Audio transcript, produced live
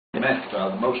meant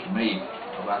the most to me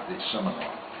about this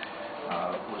seminar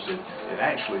was that it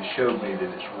actually showed me that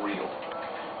it's real.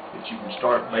 That you can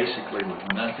start basically with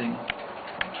nothing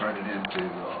and turn it into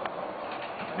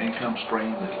an income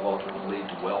stream that will ultimately lead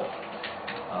to wealth.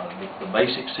 The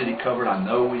basics that he covered, I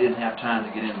know we didn't have time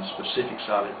to get into the specifics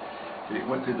of it, but it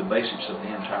went through the basics of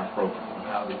the entire program and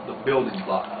how the building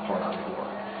block part of it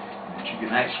worked. And that you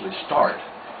can actually start,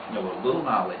 with a little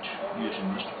knowledge, using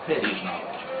Mr. Petty's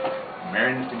knowledge,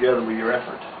 marrying it together with your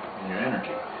effort and your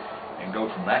energy, and go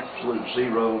from absolute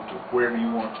zero to wherever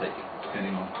you want to take it,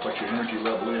 depending on what your energy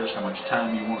level is, how much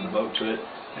time you want to devote to it,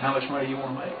 and how much money you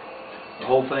want to make. The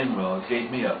whole thing, well, it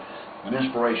gave me an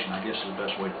inspiration, I guess is the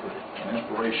best way to put it, an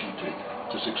inspiration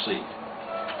to succeed.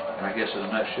 And I guess in a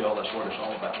nutshell, that's what it's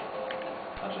all about.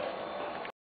 How's that?